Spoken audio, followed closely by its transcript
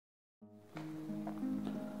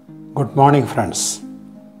Good morning, friends.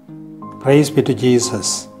 Praise be to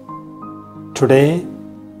Jesus. Today,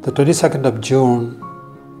 the 22nd of June,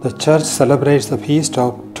 the Church celebrates the feast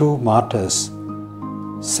of two martyrs.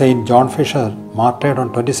 Saint John Fisher, martyred on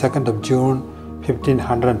 22nd of June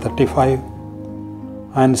 1535,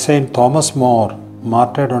 and Saint Thomas More,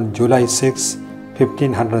 martyred on July 6,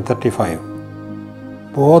 1535.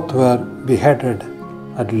 Both were beheaded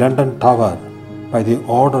at London Tower by the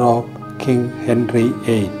order of King Henry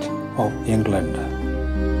VIII of England.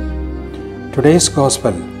 Today's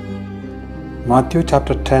Gospel, Matthew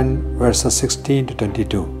chapter 10, verses 16 to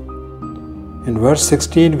 22. In verse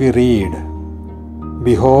 16 we read,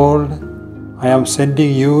 "Behold, I am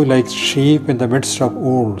sending you like sheep in the midst of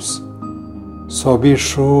wolves, so be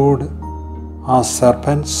shrewd as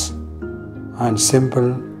serpents and simple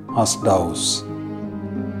as doves."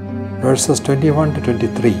 Verses 21 to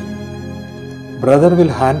 23. "Brother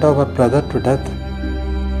will hand over brother to death,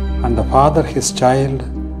 and the father his child.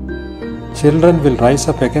 Children will rise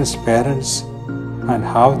up against parents and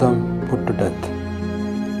have them put to death.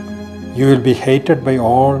 You will be hated by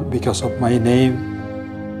all because of my name,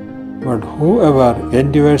 but whoever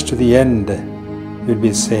endures to the end will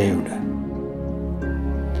be saved."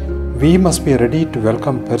 We must be ready to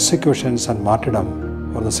welcome persecutions and martyrdom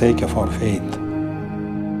for the sake of our faith.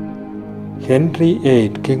 Henry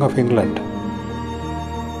VIII, King of England,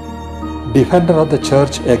 defender of the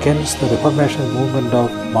Church against the Reformation movement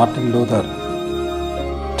of Martin Luther,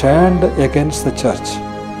 turned against the Church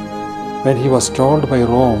when he was told by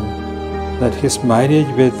Rome that his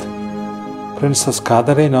marriage with Princess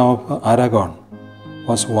Catherine of Aragon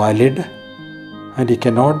was valid and he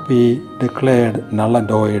cannot be declared null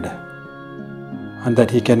and void, and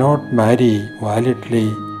that he cannot marry validly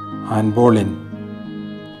Anne Boleyn.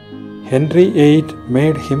 Henry VIII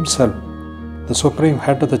made himself the supreme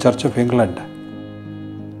head of the Church of England,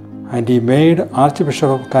 and he made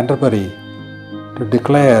Archbishop of Canterbury to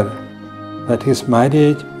declare that his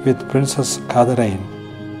marriage with Princess Catherine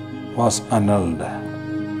was annulled.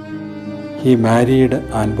 He married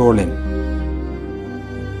Anne Boleyn.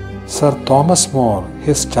 Sir Thomas More,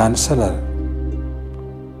 his Chancellor,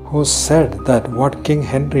 who said that what King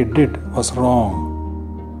Henry did was wrong,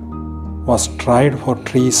 was tried for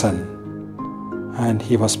treason and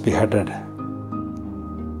he was beheaded.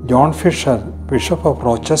 John Fisher, Bishop of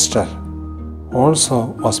Rochester, also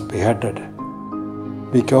was beheaded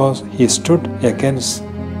because he stood against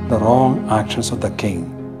the wrong actions of the king.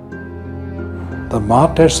 The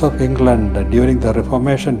martyrs of England during the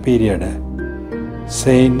Reformation period,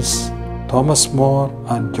 Saints Thomas More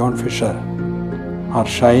and John Fisher, are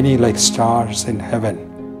shining like stars in heaven.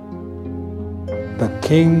 The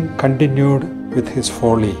king continued with his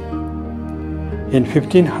folly. In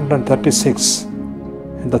 1536,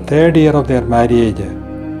 in the third year of their marriage,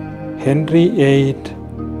 Henry VIII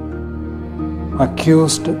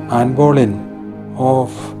accused Anne Boleyn of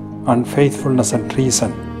unfaithfulness and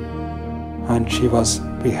treason, and she was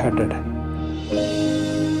beheaded.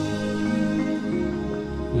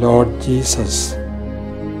 Lord Jesus,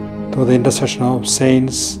 through the intercession of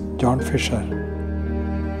Saints John Fisher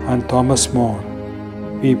and Thomas More,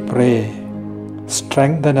 we pray,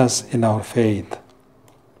 strengthen us in our faith.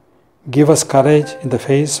 Give us courage in the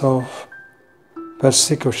face of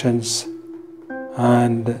persecutions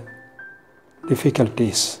and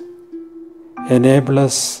difficulties. Enable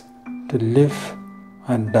us to live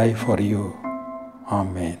and die for you.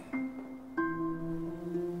 Amen.